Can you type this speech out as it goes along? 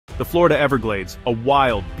The Florida Everglades, a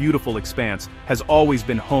wild, beautiful expanse, has always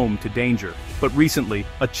been home to danger. But recently,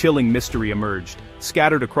 a chilling mystery emerged.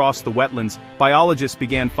 Scattered across the wetlands, biologists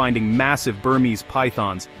began finding massive Burmese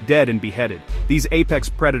pythons, dead and beheaded. These apex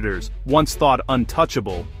predators, once thought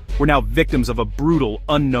untouchable, were now victims of a brutal,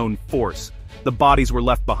 unknown force. The bodies were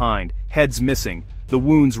left behind, heads missing, the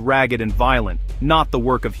wounds ragged and violent, not the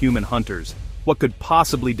work of human hunters. What could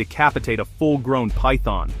possibly decapitate a full-grown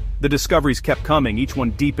python? The discoveries kept coming, each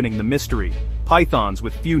one deepening the mystery. Pythons,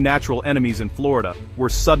 with few natural enemies in Florida, were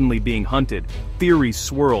suddenly being hunted. Theories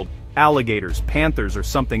swirled. Alligators, panthers, or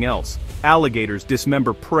something else. Alligators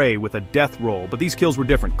dismember prey with a death roll, but these kills were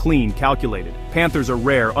different, clean, calculated. Panthers are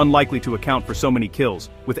rare, unlikely to account for so many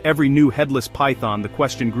kills. With every new headless python, the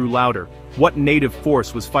question grew louder. What native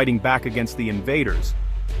force was fighting back against the invaders?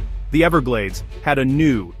 The Everglades had a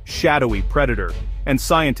new, shadowy predator, and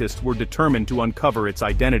scientists were determined to uncover its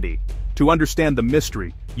identity. To understand the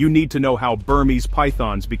mystery, you need to know how Burmese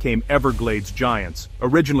pythons became Everglades giants.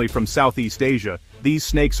 Originally from Southeast Asia, these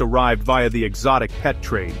snakes arrived via the exotic pet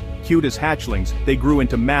trade. Cute as hatchlings, they grew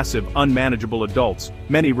into massive, unmanageable adults,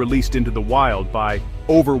 many released into the wild by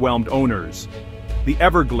overwhelmed owners. The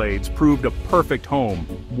Everglades proved a perfect home,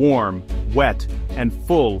 warm, wet, and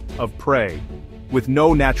full of prey. With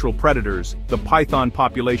no natural predators, the python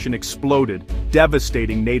population exploded,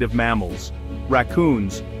 devastating native mammals.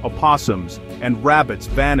 Raccoons, opossums, and rabbits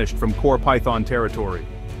vanished from core python territory.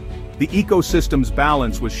 The ecosystem's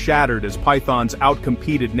balance was shattered as pythons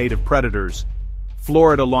outcompeted native predators.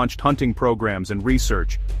 Florida launched hunting programs and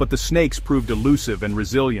research, but the snakes proved elusive and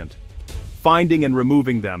resilient. Finding and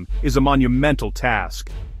removing them is a monumental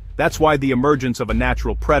task. That's why the emergence of a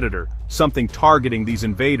natural predator, something targeting these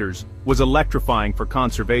invaders, was electrifying for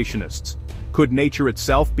conservationists. Could nature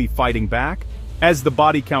itself be fighting back? As the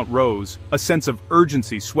body count rose, a sense of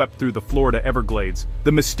urgency swept through the Florida Everglades.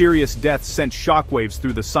 The mysterious deaths sent shockwaves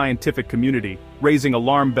through the scientific community, raising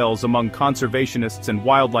alarm bells among conservationists and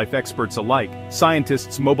wildlife experts alike.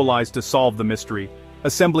 Scientists mobilized to solve the mystery,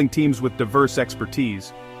 assembling teams with diverse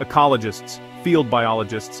expertise, ecologists, field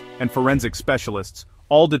biologists, and forensic specialists,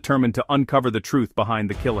 all determined to uncover the truth behind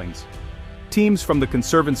the killings. Teams from the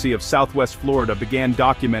Conservancy of Southwest Florida began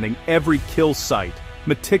documenting every kill site,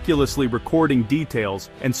 meticulously recording details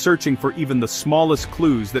and searching for even the smallest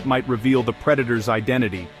clues that might reveal the predator's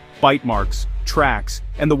identity. Bite marks, tracks,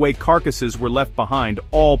 and the way carcasses were left behind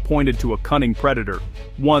all pointed to a cunning predator,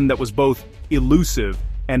 one that was both elusive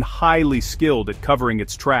and highly skilled at covering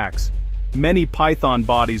its tracks. Many python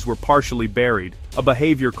bodies were partially buried, a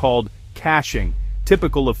behavior called caching,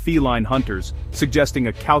 typical of feline hunters, suggesting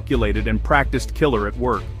a calculated and practiced killer at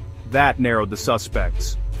work. That narrowed the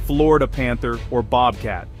suspects. Florida panther or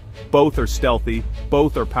bobcat. Both are stealthy,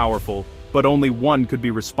 both are powerful, but only one could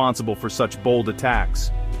be responsible for such bold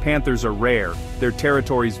attacks. Panthers are rare, their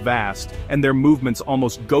territories vast, and their movements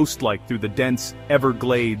almost ghost-like through the dense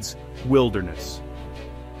Everglades wilderness.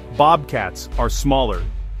 Bobcats are smaller.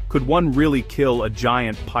 Could one really kill a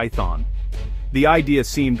giant python? The idea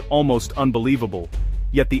seemed almost unbelievable,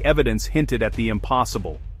 yet the evidence hinted at the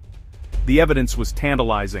impossible. The evidence was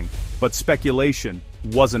tantalizing, but speculation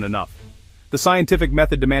wasn't enough. The scientific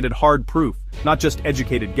method demanded hard proof, not just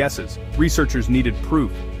educated guesses. Researchers needed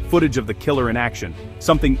proof, footage of the killer in action,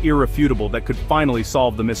 something irrefutable that could finally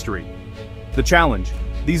solve the mystery. The challenge: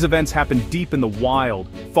 these events happened deep in the wild,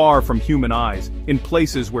 far from human eyes, in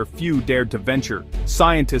places where few dared to venture.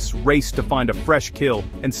 Scientists raced to find a fresh kill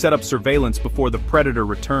and set up surveillance before the predator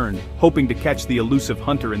returned, hoping to catch the elusive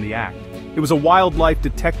hunter in the act. It was a wildlife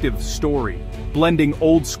detective story, blending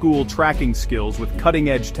old-school tracking skills with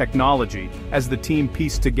cutting-edge technology as the team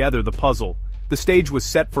pieced together the puzzle. The stage was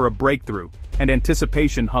set for a breakthrough, and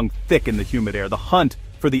anticipation hung thick in the humid air. The hunt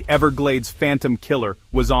for the Everglades phantom killer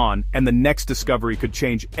was on, and the next discovery could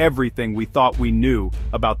change everything we thought we knew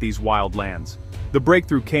about these wild lands. The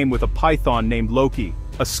breakthrough came with a python named Loki,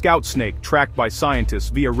 a scout snake tracked by scientists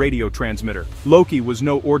via radio transmitter. Loki was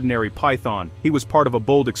no ordinary python. He was part of a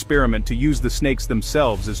bold experiment to use the snakes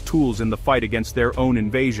themselves as tools in the fight against their own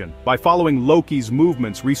invasion. By following Loki's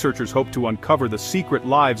movements, researchers hoped to uncover the secret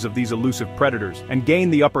lives of these elusive predators and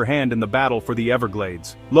gain the upper hand in the battle for the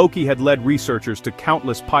Everglades. Loki had led researchers to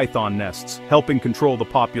countless python nests, helping control the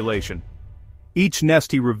population. Each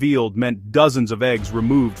nest he revealed meant dozens of eggs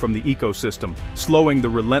removed from the ecosystem, slowing the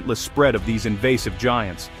relentless spread of these invasive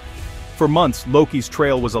giants. For months, Loki's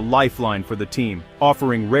trail was a lifeline for the team,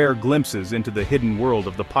 offering rare glimpses into the hidden world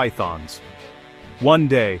of the pythons. One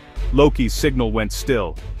day, Loki's signal went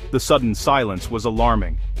still. The sudden silence was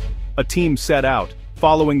alarming. A team set out,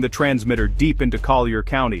 following the transmitter deep into Collier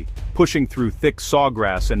County, pushing through thick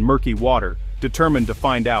sawgrass and murky water, determined to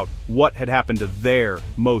find out what had happened to their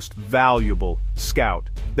most valuable scout.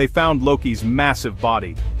 They found Loki's massive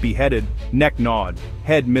body, beheaded, neck gnawed,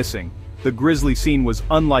 head missing. The grisly scene was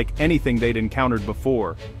unlike anything they'd encountered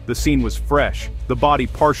before. The scene was fresh, the body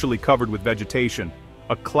partially covered with vegetation.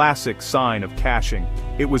 A classic sign of caching.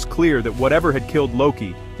 It was clear that whatever had killed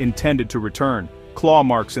Loki intended to return. Claw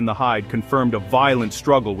marks in the hide confirmed a violent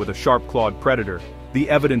struggle with a sharp-clawed predator. The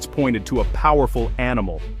evidence pointed to a powerful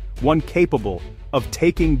animal, one capable of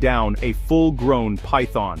taking down a full-grown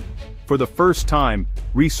python. For the first time,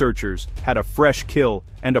 researchers had a fresh kill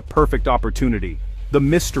and a perfect opportunity. The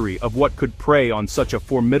mystery of what could prey on such a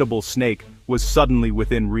formidable snake was suddenly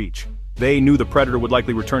within reach. They knew the predator would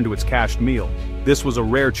likely return to its cached meal. This was a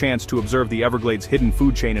rare chance to observe the Everglades' hidden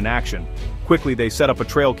food chain in action. Quickly they set up a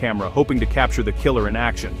trail camera, hoping to capture the killer in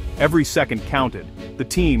action. Every second counted. The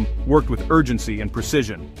team worked with urgency and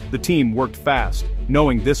precision. The team worked fast,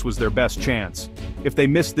 knowing this was their best chance. If they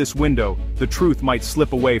missed this window, the truth might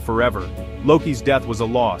slip away forever. Loki's death was a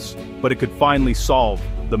loss, but it could finally solve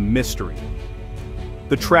the mystery.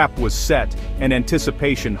 The trap was set, and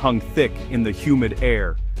anticipation hung thick in the humid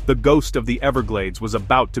air. The ghost of the Everglades was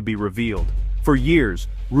about to be revealed. For years,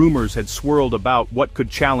 rumors had swirled about what could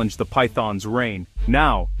challenge the python's reign.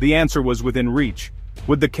 Now, the answer was within reach.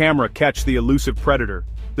 Would the camera catch the elusive predator?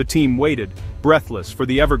 The team waited, breathless, for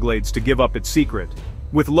the Everglades to give up its secret.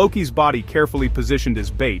 With Loki's body carefully positioned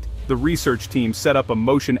as bait, the research team set up a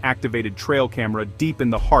motion-activated trail camera deep in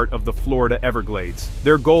the heart of the Florida Everglades.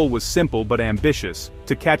 Their goal was simple but ambitious: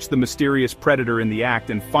 to catch the mysterious predator in the act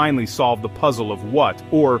and finally solve the puzzle of what,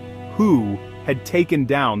 or who, had taken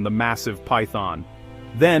down the massive python.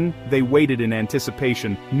 Then, they waited in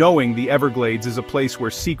anticipation, knowing the Everglades is a place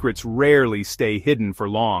where secrets rarely stay hidden for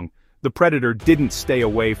long. The predator didn't stay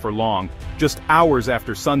away for long. Just hours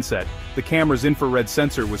after sunset, the camera's infrared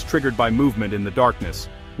sensor was triggered by movement in the darkness.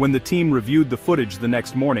 When the team reviewed the footage the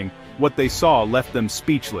next morning, what they saw left them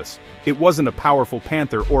speechless. It wasn't a powerful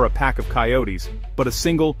panther or a pack of coyotes, but a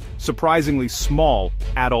single, surprisingly small,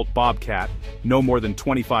 adult bobcat, no more than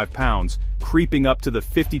 25 pounds, creeping up to the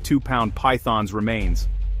 52-pound python's remains.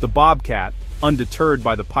 The bobcat, undeterred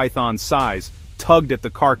by the python's size, tugged at the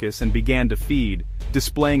carcass and began to feed,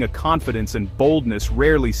 displaying a confidence and boldness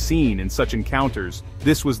rarely seen in such encounters.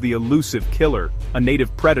 This was the elusive killer, a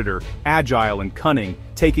native predator, agile and cunning,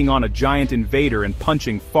 taking on a giant invader and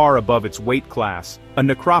punching far above its weight class. A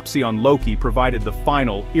necropsy on Loki provided the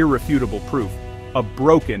final, irrefutable proof: a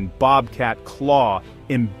broken bobcat claw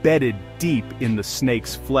embedded deep in the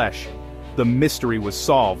snake's flesh. The mystery was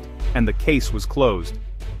solved, and the case was closed.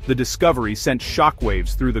 The discovery sent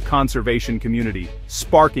shockwaves through the conservation community,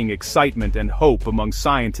 sparking excitement and hope among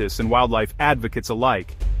scientists and wildlife advocates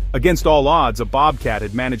alike. Against all odds, a bobcat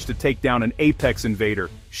had managed to take down an apex invader,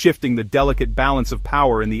 shifting the delicate balance of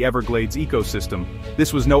power in the Everglades ecosystem.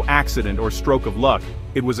 This was no accident or stroke of luck.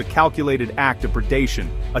 It was a calculated act of predation,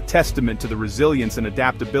 a testament to the resilience and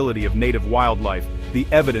adaptability of native wildlife. The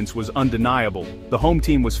evidence was undeniable. The home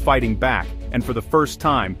team was fighting back, and for the first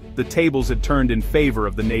time, the tables had turned in favor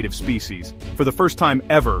of the native species. For the first time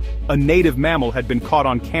ever, a native mammal had been caught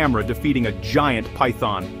on camera defeating a giant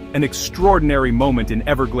python. An extraordinary moment in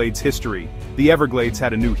Everglades history. The Everglades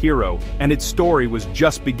had a new hero, and its story was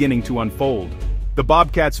just beginning to unfold. The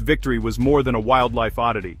bobcat's victory was more than a wildlife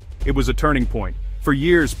oddity. It was a turning point. For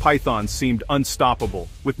years, pythons seemed unstoppable,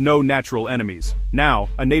 with no natural enemies. Now,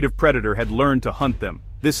 a native predator had learned to hunt them.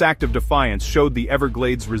 This act of defiance showed the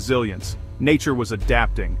Everglades' resilience. Nature was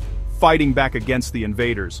adapting, fighting back against the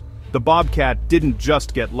invaders. The bobcat didn't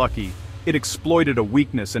just get lucky, it exploited a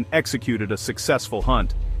weakness and executed a successful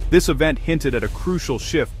hunt. This event hinted at a crucial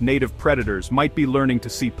shift: native predators might be learning to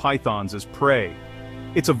see pythons as prey.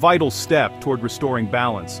 It's a vital step toward restoring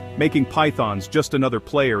balance, making pythons just another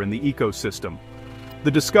player in the ecosystem.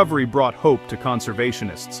 The discovery brought hope to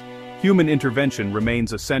conservationists. Human intervention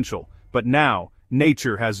remains essential, but now,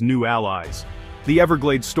 nature has new allies. The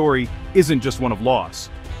Everglades story isn't just one of loss,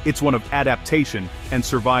 it's one of adaptation and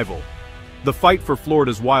survival. The fight for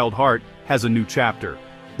Florida's wild heart has a new chapter.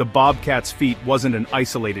 The bobcat's feat wasn't an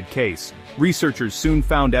isolated case. Researchers soon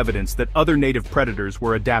found evidence that other native predators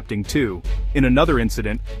were adapting too. In another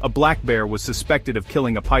incident, a black bear was suspected of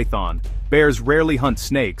killing a python. Bears rarely hunt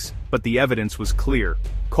snakes, but the evidence was clear.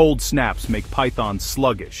 Cold snaps make pythons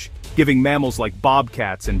sluggish, giving mammals like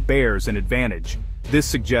bobcats and bears an advantage. This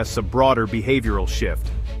suggests a broader behavioral shift.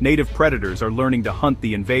 Native predators are learning to hunt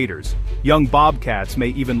the invaders. Young bobcats may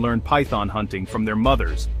even learn python hunting from their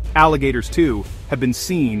mothers. Alligators, too, have been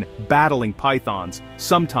seen battling pythons,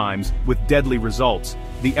 sometimes with deadly results.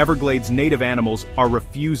 The Everglades' native animals are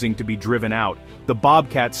refusing to be driven out, the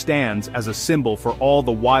bobcat stands as a symbol for all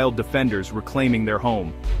the wild defenders reclaiming their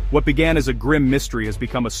home. What began as a grim mystery has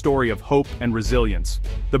become a story of hope and resilience.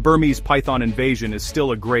 The Burmese python invasion is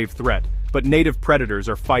still a grave threat, but native predators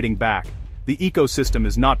are fighting back. The ecosystem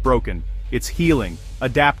is not broken, it's healing,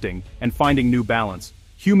 adapting, and finding new balance.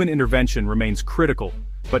 Human intervention remains critical,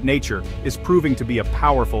 but nature is proving to be a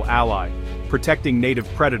powerful ally. Protecting native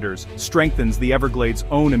predators strengthens the Everglades'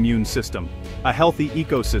 own immune system. A healthy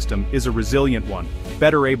ecosystem is a resilient one,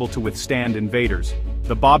 better able to withstand invaders.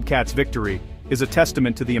 The bobcat's victory is a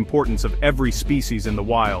testament to the importance of every species in the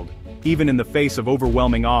wild. Even in the face of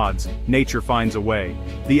overwhelming odds, nature finds a way.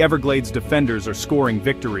 The Everglades defenders are scoring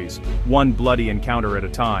victories, one bloody encounter at a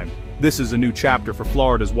time. This is a new chapter for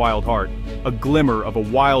Florida's wild heart, a glimmer of a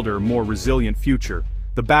wilder, more resilient future.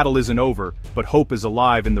 The battle isn't over, but hope is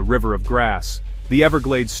alive in the river of grass. The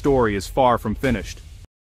Everglades story is far from finished.